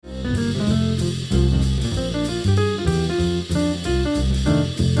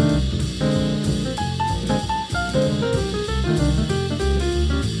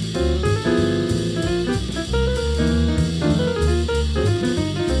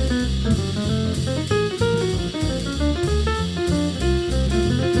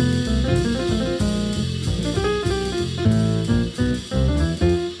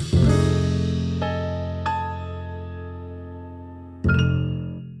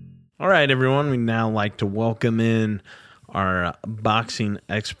All right, everyone. We now like to welcome in our boxing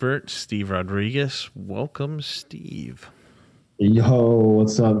expert, Steve Rodriguez. Welcome, Steve. Yo,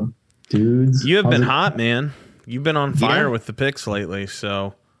 what's up, dudes? You have How's been it? hot, man. You've been on fire Yeah. with the picks lately,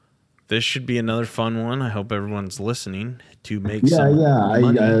 so this should be another fun one. I hope everyone's listening to make Yeah, some yeah.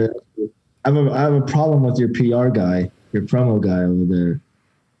 money. I have a problem with your PR guy, your promo guy over there.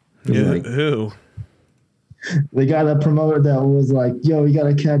 He's like, Who? they got a promoter that was like, yo, you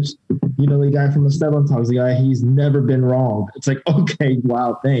gotta catch, the guy from the Esteban Talks, the guy, he's never been wrong. It's like, okay,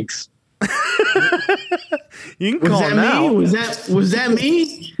 wow, thanks. You can Was call that him me? out. Was that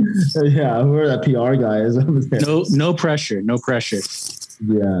me? Yeah, whoever that PR guy is over there. No pressure. No pressure.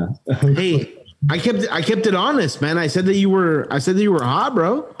 Yeah. Hey, I kept it honest, man. I said that you were hot,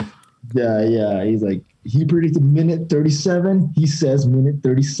 bro. Yeah. He's like, he predicted minute 37. He says minute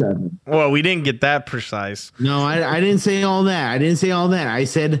 37. Well, we didn't get that precise. No, I didn't say all that. I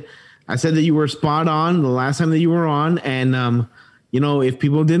said that you were spot on the last time that you were on, and if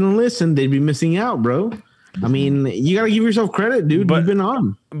people didn't listen, they'd be missing out, bro. I mean, you gotta give yourself credit, dude. You've been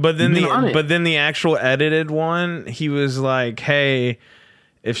on. But then You've been on it. the actual edited one, he was like, "Hey,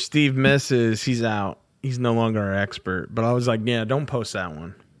 if Steve misses, he's out. He's no longer our expert." But I was like, "Yeah, don't post that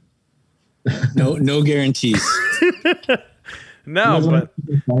one." No guarantees. No, You but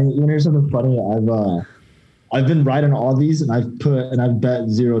know something funny? I've been right on all these, and I've bet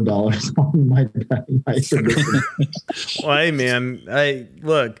 $0 on my prediction. well, hey, man, I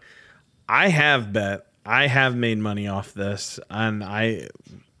have bet. I have made money off this, and I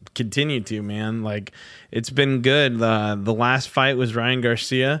continue to, man. Like, it's been good. The last fight was Ryan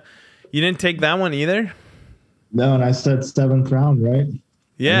Garcia. You didn't take that one either? No, and I said 7th round, right?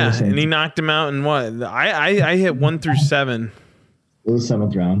 Yeah, and he knocked him out in what? I hit 1 through 7. It was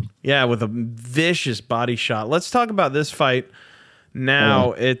 7th round. Yeah, with a vicious body shot. Let's talk about this fight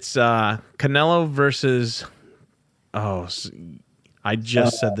now. It's Canelo versus. I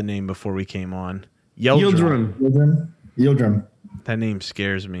just said the name before we came on. Yildirim. That name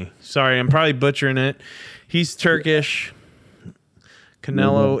scares me. Sorry, I'm probably butchering it. He's Turkish.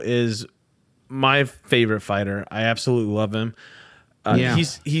 Canelo is my favorite fighter. I absolutely love him. Yeah.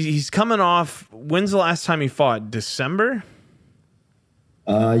 He's coming off. When's the last time he fought? December?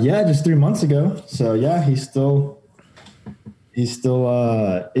 Yeah, just 3 months ago. So yeah, he's still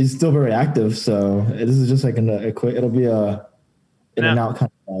very active. So this is just like a quick. It'll be a in and out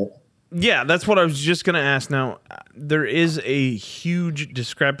kind of fight. Yeah, that's what I was just going to ask. Now, there is a huge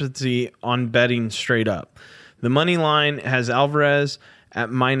discrepancy on betting straight up. The money line has Alvarez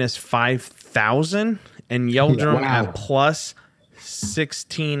at minus 5,000 and Yildirim Wow. at plus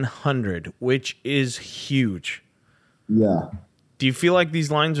 1,600, which is huge. Yeah, Do you feel like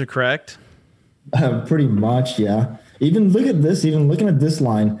these lines are correct? pretty much. Yeah. Even looking at this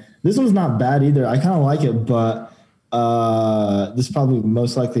line, this one's not bad either. I kind of like it, but this probably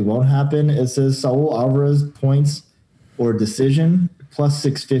most likely won't happen. It says Saul Alvarez points or decision plus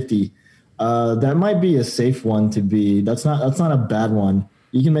 650. That might be a safe one to be. That's not a bad one.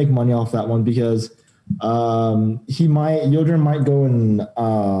 You can make money off that one because Yildirim might go in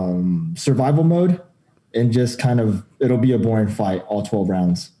survival mode and just kind of it'll be a boring fight all 12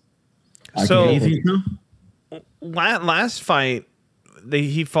 rounds. Last fight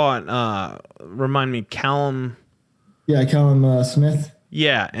he fought remind me Callum. Yeah, Callum Smith.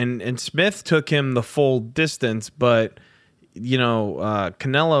 Yeah, and Smith took him the full distance, but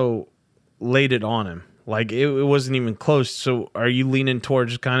Canelo laid it on him. Like it wasn't even close. So are you leaning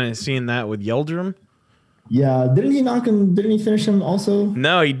towards kind of seeing that with Yildirim? Yeah, didn't he knock him? Didn't he finish him also?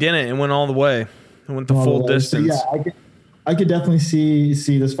 No, he didn't. It went all the way. It went the full distance. So yeah, I could definitely see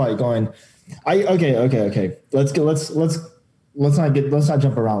this fight going. Okay. Let's not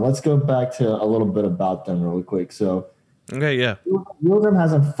jump around. Let's go back to a little bit about them really quick. So Okay, yeah. Yildirim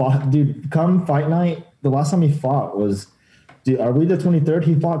hasn't fought, dude. Come fight night, the last time he fought was, dude. Are we the 23rd?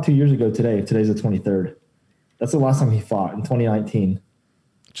 He fought 2 years ago today. Today's the 23rd. That's the last time he fought in 2019.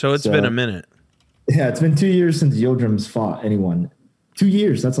 So it's been a minute. Yeah, it's been 2 years since Yildirim's fought anyone. 2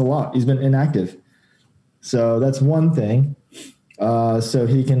 years. That's a lot. He's been inactive. So that's one thing. So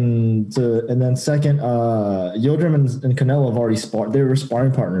he can. And then second, Yildirim and Canelo have already sparred. They were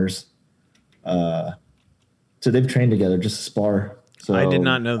sparring partners. So they've trained together just to spar. So I did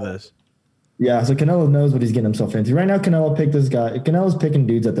not know this. Yeah, so Canelo knows what he's getting himself into. Right now, Canelo picked this guy. Canelo's picking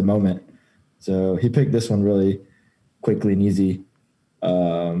dudes at the moment. So he picked this one really quickly and easy.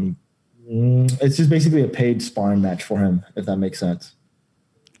 It's just basically a paid sparring match for him, if that makes sense.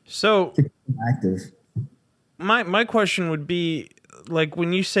 So Active. my question would be, like,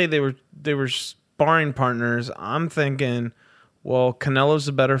 when you say they were sparring partners, I'm thinking, Well, Canelo's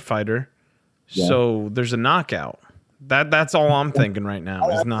a better fighter, so there's a knockout. That's all I'm thinking right now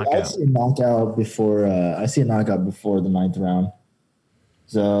is knockout. I see a knockout before. I see a knockout before the 9th round.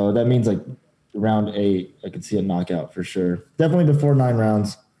 So that means like round 8, I could see a knockout for sure. Definitely before 9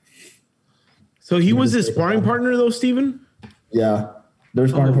 rounds. So he was his sparring partner though, Steven? Yeah, they're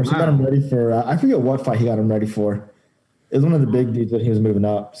sparring partners. He got him ready for. I forget what fight he got him ready for. It was one of the big dudes when he was moving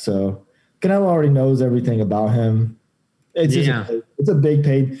up. So Canelo already knows everything about him. It's just it's a big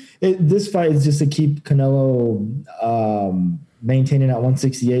paid. This fight is just to keep Canelo maintaining at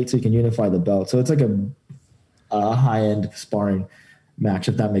 168 so he can unify the belt. So it's like a high end sparring match,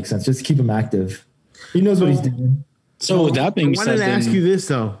 if that makes sense. Just to keep him active. He knows what he's doing. So with that being I said, wanted to ask you this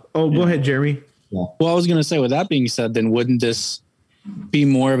though. Oh, go ahead, Jeremy. Yeah. well, I was going to say, with that being said, then wouldn't this be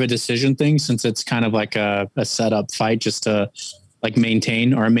more of a decision thing since it's kind of like a setup fight just to like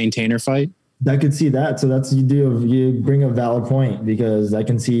maintain or a maintainer fight? I could see that. So that's you bring a valid point because I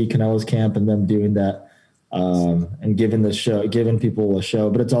can see Canelo's camp and them doing that and giving people a show,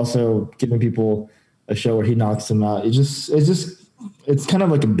 but it's also giving people a show where he knocks them out. It's kind of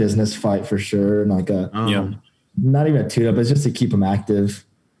like a business fight for sure. And like not even a tune-up. It's just to keep them active.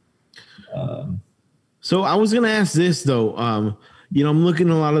 So I was gonna ask this though. I'm looking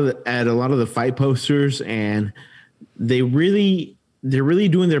at a lot of the fight posters, and they're really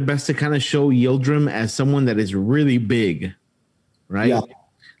doing their best to kind of show Yildirim as someone that is really big, right? Yeah.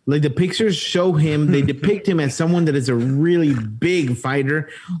 Like the pictures show him, they depict him as someone that is a really big fighter,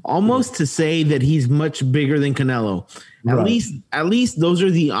 almost to say that he's much bigger than Canelo. At least those are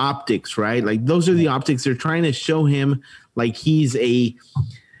the optics, right? Like those are the optics. They're trying to show him like he's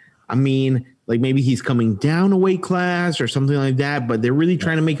like maybe he's coming down a weight class or something like that, but they're really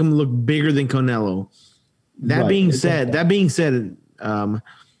trying to make him look bigger than Canelo. That being said,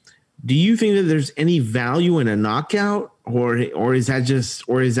 do you think that there's any value in a knockout, or is that just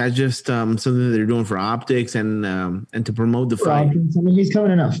something that they're doing for optics and to promote the fight? I mean, he's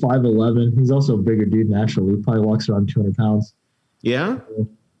coming in at 5'11". He's also a bigger dude naturally. He probably walks around 200 pounds. Yeah,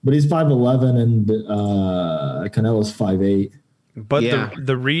 but he's 5'11", and Canelo's 5'8". But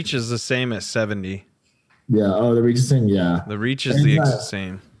the reach is the same as 70. Yeah. Oh, the reach is the same. Yeah. The reach is the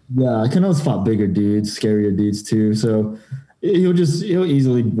same. Yeah, Canelo's fought bigger dudes, scarier dudes too. So he'll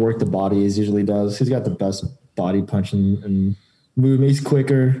easily work the body. He usually does. He's got the best body punching and movement. He's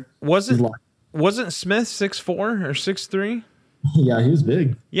quicker. Wasn't Smith 6'4" or 6'3"? Yeah, he was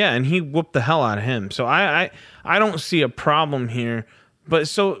big. Yeah, and he whooped the hell out of him. So I don't see a problem here. But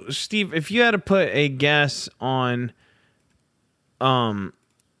so Steve, if you had to put a guess on all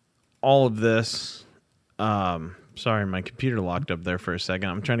of this, sorry, my computer locked up there for a second.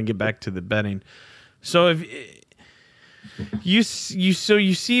 I'm trying to get back to the betting. So if you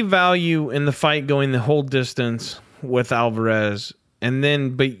see value in the fight going the whole distance with Alvarez,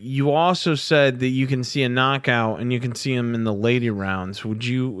 but you also said that you can see a knockout and you can see him in the later rounds. Would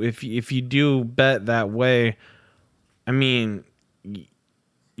you, if you do bet that way? I mean,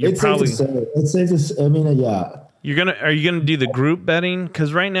 It's safe to say. I mean, yeah. Are you gonna do the group betting?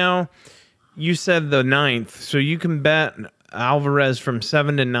 Because right now, you said the 9th, so you can bet Alvarez from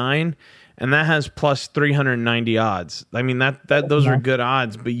 7 to 9, and that has plus 390 odds. I mean those are good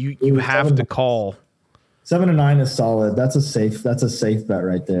odds, but you have to call. 7 to 9 is solid. That's a safe bet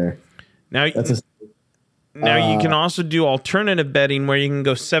right there. Now you can also do alternative betting where you can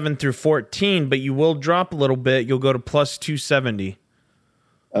go 7 through 14, but you will drop a little bit. You'll go to plus 270.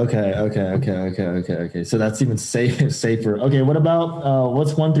 Okay. So that's even safer. Okay, what about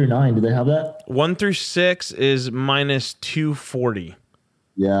what's 1 through 9? Do they have that? 1 through 6 is minus 240.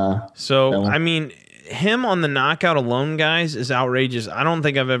 Yeah. So I mean, him on the knockout alone, guys, is outrageous. I don't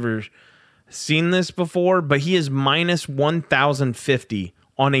think I've ever seen this before, but he is minus 1,050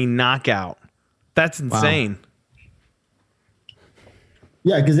 on a knockout. That's insane. Wow.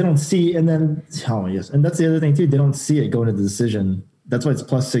 Yeah, because they don't see, and then and that's the other thing too. They don't see it going to the decision. That's why it's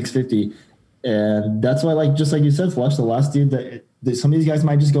plus 650, and that's why, just like you said, Flush, the last dude that some of these guys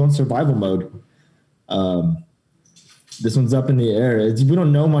might just go in survival mode. This one's up in the air. We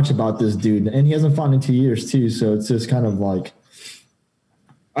don't know much about this dude, and he hasn't fought in 2 years too. So it's just kind of like,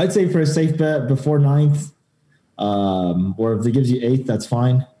 I'd say for a safe bet before 9th, or if it gives you 8th, that's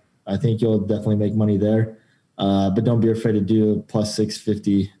fine. I think you'll definitely make money there, but don't be afraid to do plus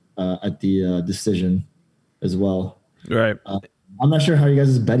 650 at the decision as well. Right. I'm not sure how you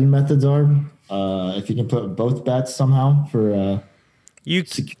guys' betting methods are. If you can put both bets somehow for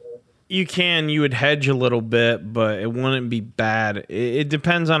you would hedge a little bit, but it wouldn't be bad. It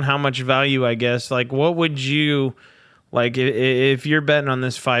depends on how much value, I guess. Like, what would you like if you're betting on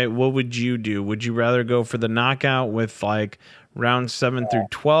this fight? What would you do? Would you rather go for the knockout with like rounds 7 through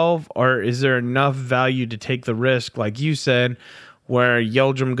 12, or is there enough value to take the risk, like you said, where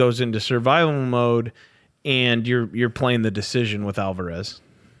Yeldrum goes into survival mode and you're playing the decision with Alvarez?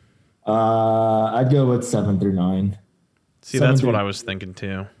 I'd go with 7 through 9. See, that's what I was thinking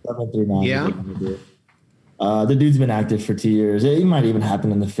too. 7 through 9. Yeah. The dude's been active for 2 years. It might even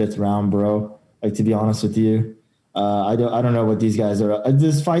happen in the 5th round, bro. Like, to be honest with you, I don't know what these guys are.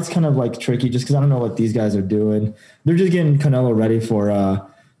 This fight's kind of like tricky just because I don't know what these guys are doing. They're just getting Canelo ready for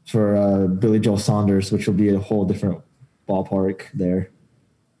Billy Joel Saunders, which will be a whole different ballpark there.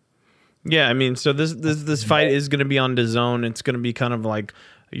 Yeah, I mean, so this fight is going to be on DAZN. It's going to be kind of like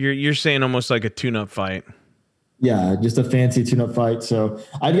you're saying almost like a tune-up fight. Yeah, just a fancy tune-up fight. So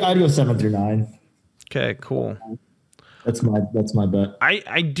I'd go 7 through 9. Okay, cool. That's my bet.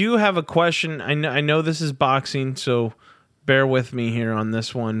 I do have a question. I know this is boxing, so bear with me here on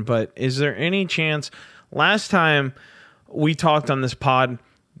this one. But is there any chance? Last time we talked on this pod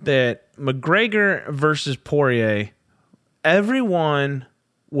that McGregor versus Poirier, everyone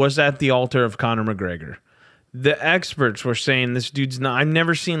was at the altar of Conor McGregor. The experts were saying this dude's not. I've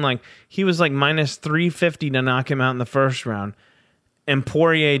never seen he was like minus 350 to knock him out in the first round, and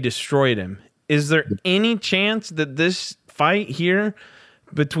Poirier destroyed him. Is there any chance that this fight here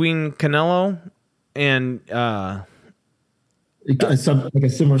between Canelo and like a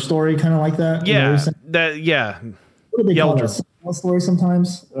similar story, kind of like that? Yeah, What do they call it? A Cinderella story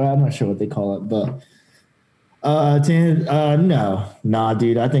sometimes? I'm not sure what they call it, but no, nah,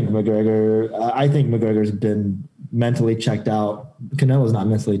 dude. I think McGregor's been mentally checked out. Canelo's not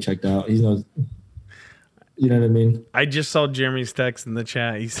mentally checked out. He knows. You know what I mean? I just saw Jeremy's text in the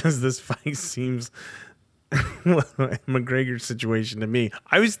chat. He says this fight seems McGregor's situation to me.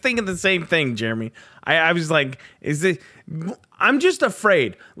 I was thinking the same thing, Jeremy. I was like, I'm just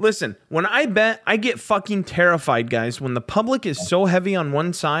afraid. Listen, when I bet, I get fucking terrified, guys. When the public is so heavy on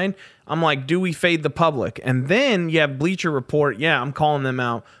one side, I'm like, do we fade the public? And then you have Bleacher Report. Yeah, I'm calling them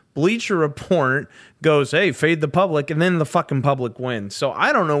out. Bleacher Report goes, hey, fade the public. And then the fucking public wins. So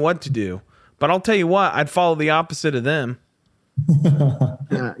I don't know what to do. But I'll tell you what, I'd follow the opposite of them.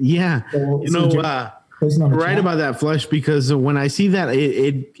 Yeah. Right about that, Flesh, because when I see that,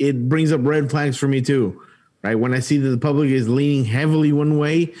 it brings up red flags for me too, right? When I see that the public is leaning heavily one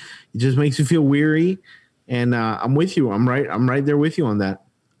way, it just makes me feel weary. And I'm with you. I'm right there with you on that.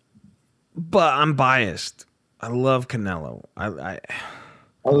 But I'm biased. I love Canelo. So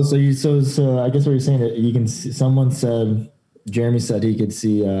I guess what you're saying that you can see, Jeremy said he could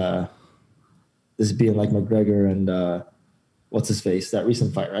see this being like McGregor and what's his face, that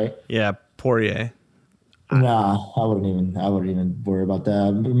recent fight, right? Yeah, Poirier. Nah, I wouldn't even worry about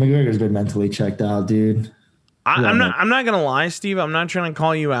that. McGregor's been mentally checked out, dude. I'm not gonna lie, Steve. I'm not trying to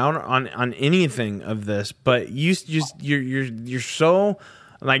call you out on anything of this, but you're so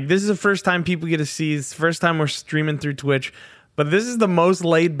like, this is the first time people get to see. It's the first time we're streaming through Twitch. But this is the most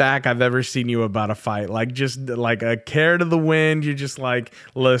laid back I've ever seen you about a fight. Like, just like a care to the wind. You're just like,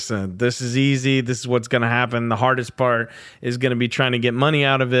 listen, this is easy. This is what's going to happen. The hardest part is going to be trying to get money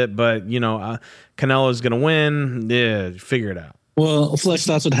out of it. But, Canelo's going to win. Yeah, figure it out. Well, Flesh,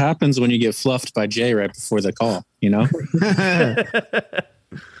 that's what happens when you get fluffed by Jay right before the call, Yeah,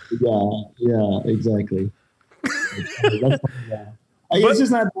 exactly. It's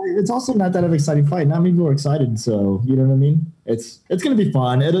just not. It's also not that an exciting fight. Not many people are excited, so you know what I mean. It's going to be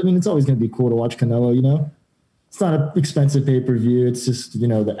fun. It's always going to be cool to watch Canelo. It's not an expensive pay-per-view. It's just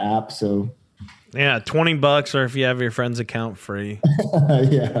the app. So yeah, $20, or if you have your friend's account, free.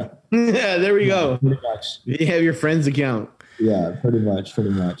 Yeah, there we go. Pretty much. You have your friend's account. Yeah, pretty much.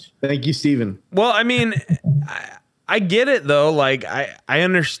 Thank you, Steven. Well, I mean, I get it though. Like, I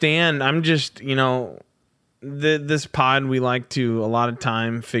understand. I'm just this pod, we like to a lot of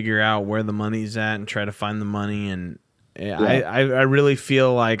time figure out where the money's at and try to find the money. And yeah. I really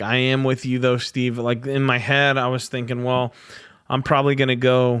feel like I am with you though, Steve. Like, in my head, I was thinking, well, I'm probably going to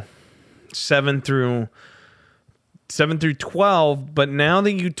go 7 through 12. But now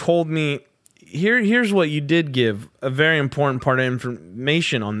that you told me, here's what you did give. A very important part of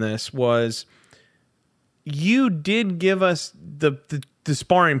information on this was you did give us the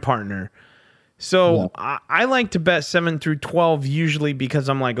sparring partner. So yeah. I like to bet 7 through 12 usually because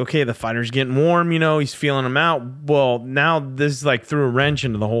I'm like, okay, the fighter's getting warm, he's feeling them out. Well, now this like threw a wrench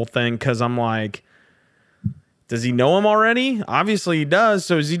into the whole thing because I'm like, does he know him already? Obviously he does.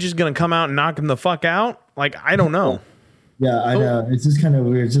 So is he just going to come out and knock him the fuck out? Like, I don't know. Yeah, I know. It's just kind of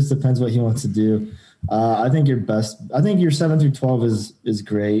weird. It just depends what he wants to do. I think your 7 through 12 is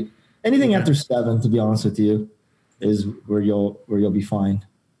great. Anything after 7, to be honest with you, is where you'll be fine.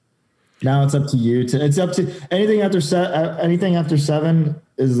 Now it's up to you it's up to anything after anything after 7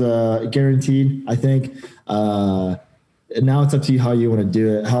 is guaranteed, I think. Now it's up to you how you want to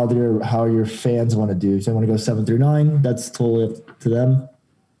do it, how your fans want to do. If they want to go 7 through 9, that's totally up to them.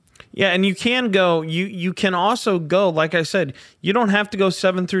 Yeah, and you can go. You can also go. Like I said, you don't have to go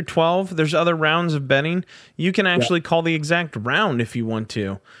 7 through 12. There's other rounds of betting. You can actually call the exact round if you want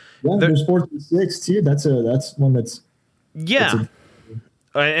to. Yeah, there's 4 through 6 too. That's one that's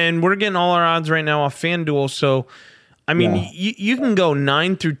and we're getting all our odds right now off FanDuel. So, I mean, you can go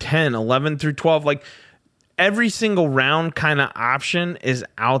 9 through 10, 11 through 12. Like every single round kind of option is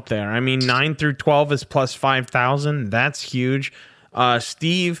out there. I mean, 9 through 12 is plus 5,000. That's huge.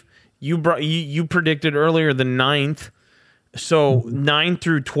 Steve, you predicted earlier the 9th. So 9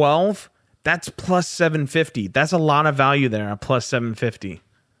 through 12, that's plus 750. That's a lot of value there at plus 750.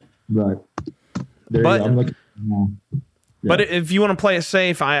 Right. But I'm looking. But if you want to play it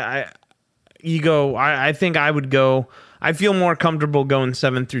safe, I think I would go. I feel more comfortable going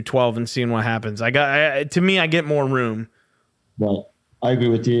 7 through 12 and seeing what happens. I get more room. Right. I agree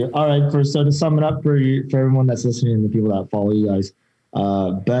with you. All right. So to sum it up for everyone that's listening and the people that follow you guys,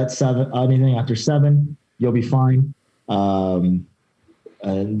 bet 7, anything after 7, you'll be fine. And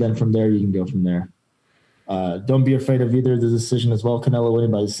then from there, you can go from there. Don't be afraid of either the decision as well. Canelo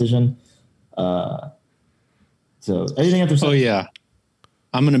winning by decision. So anything after 7. Oh, yeah.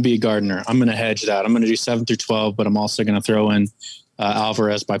 I'm going to be a Gardner. I'm going to hedge that. I'm going to do 7 through 12, but I'm also going to throw in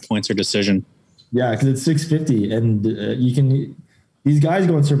Alvarez by points or decision. Yeah, because it's 650, and you can. These guys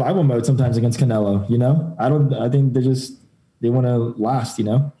go in survival mode sometimes against Canelo. You know, I think they want to last. You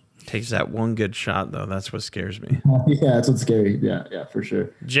know, takes that one good shot though. That's what scares me. Yeah, that's what's scary. Yeah, for sure.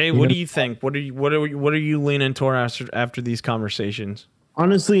 Jay, what do you think? What are you leaning toward after these conversations?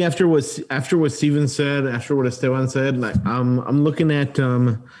 Honestly, after what Steven said, after what Esteban said, like I'm looking at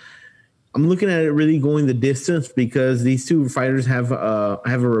it really going the distance because these two fighters have a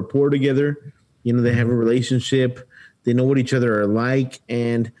rapport together. You know, they have a relationship. They know what each other are like,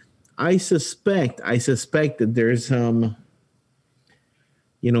 and I suspect that there's you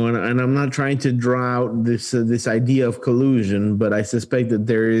know, and I'm not trying to draw out this idea of collusion, but I suspect that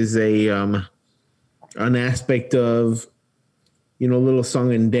there is an aspect of, you know, a little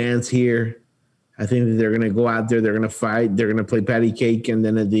song and dance here. I think that they're going to go out there, they're going to fight, they're going to play patty cake, and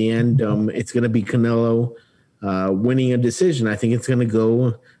then at the end, it's going to be Canelo winning a decision. I think it's going to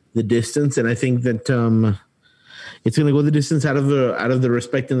go the distance, and I think that it's going to go the distance out of the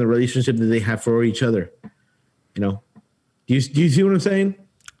respect and the relationship that they have for each other. You know, do you see what I'm saying?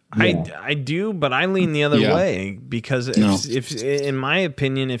 Yeah. I do, but I lean the other way because if in my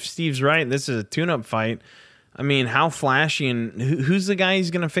opinion, if Steve's right, this is a tune-up fight. I mean, how flashy and who's the guy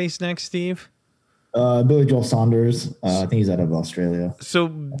he's going to face next, Steve? Billy Joel Saunders. I think he's out of Australia. So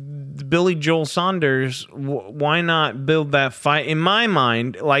Billy Joel Saunders, why not build that fight? In my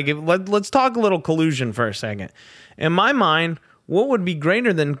mind, like let's talk a little collusion for a second. In my mind, what would be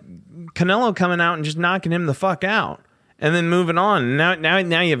greater than Canelo coming out and just knocking him the fuck out and then moving on? Now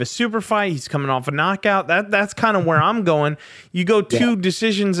you have a super fight. He's coming off a knockout. That's kind of where I'm going. You go 2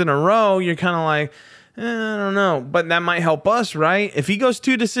 decisions in a row, you're kind of like, I don't know, but that might help us, right? If he goes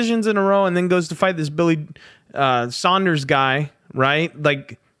 2 decisions in a row and then goes to fight this Billy Saunders guy, right?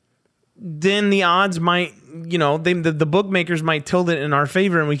 Like, then the odds might, you know, the bookmakers might tilt it in our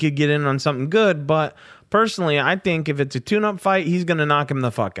favor and we could get in on something good. But personally, I think if it's a tune-up fight, he's going to knock him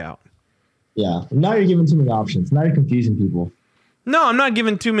the fuck out. Yeah. Now you're giving too many options. Now you're confusing people. No, I'm not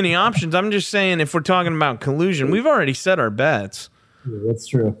giving too many options. I'm just saying if we're talking about collusion, we've already set our bets. Yeah, that's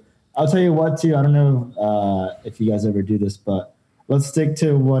true. I'll tell you what, too. I don't know if you guys ever do this, but let's stick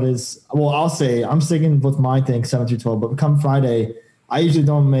to what is. Well, I'll say I'm sticking with my thing, 7 through 12. But come Friday, I usually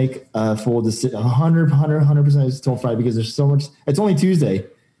don't make a full decision, 100% till Friday because there's so much. It's only Tuesday,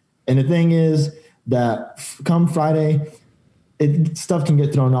 and the thing is that come Friday, stuff can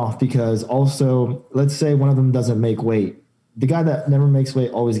get thrown off because also, let's say one of them doesn't make weight. The guy that never makes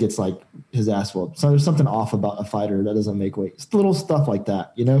weight always gets like his ass whooped. So there's something off about a fighter that doesn't make weight. It's little stuff like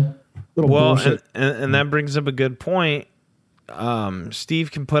that, you know? And that brings up a good point.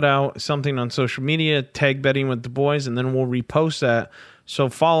 Steve can put out something on social media, tag betting with the boys, and then we'll repost that. So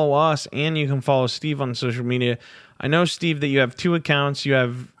follow us, and you can follow Steve on social media. I know, Steve, that you have 2 accounts. You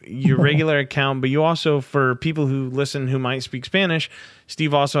have your regular account, but you also, for people who listen who might speak Spanish,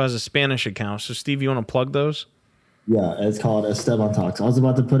 Steve also has a Spanish account. So, Steve, you want to plug those? Yeah, it's called Esteban Talks. I was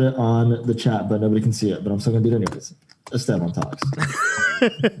about to put it on the chat, but nobody can see it. But I'm still going to do it anyways. Esteban Talks.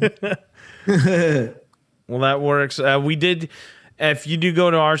 Well, that works. We did, if you do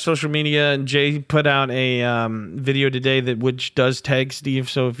go to our social media, Jay put out a video today which does tag Steve.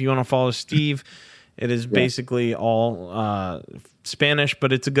 So if you want to follow Steve, it is basically all Spanish,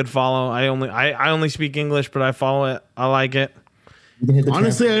 but it's a good follow. I only speak English, but I follow it. I like it.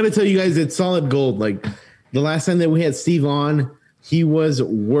 Honestly, I got to tell you guys, it's solid gold. Like the last time that we had Steve on, he was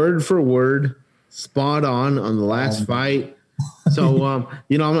word for word spot on the last fight. So,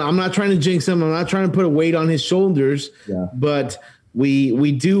 I'm not trying to jinx him. I'm not trying to put a weight on his shoulders, but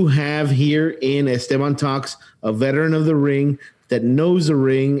we do have here in Esteban Talks a veteran of the ring that knows the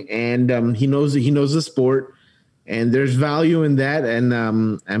ring, and he knows the sport, and there's value in that. And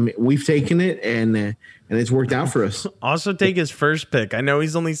I mean, we've taken it, and it's worked out for us. Also, take his first pick. I know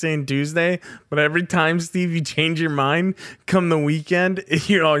he's only saying Tuesday, but every time, Steve, you change your mind come the weekend,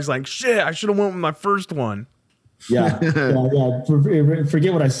 you're always like, shit, I should have went with my first one. Yeah.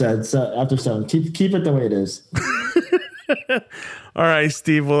 Forget what I said. So after 7, keep it the way it is. All right,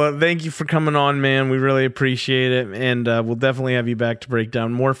 Steve. Well, thank you for coming on, man. We really appreciate it, and we'll definitely have you back to break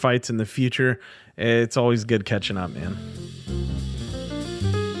down more fights in the future. It's always good catching up, man.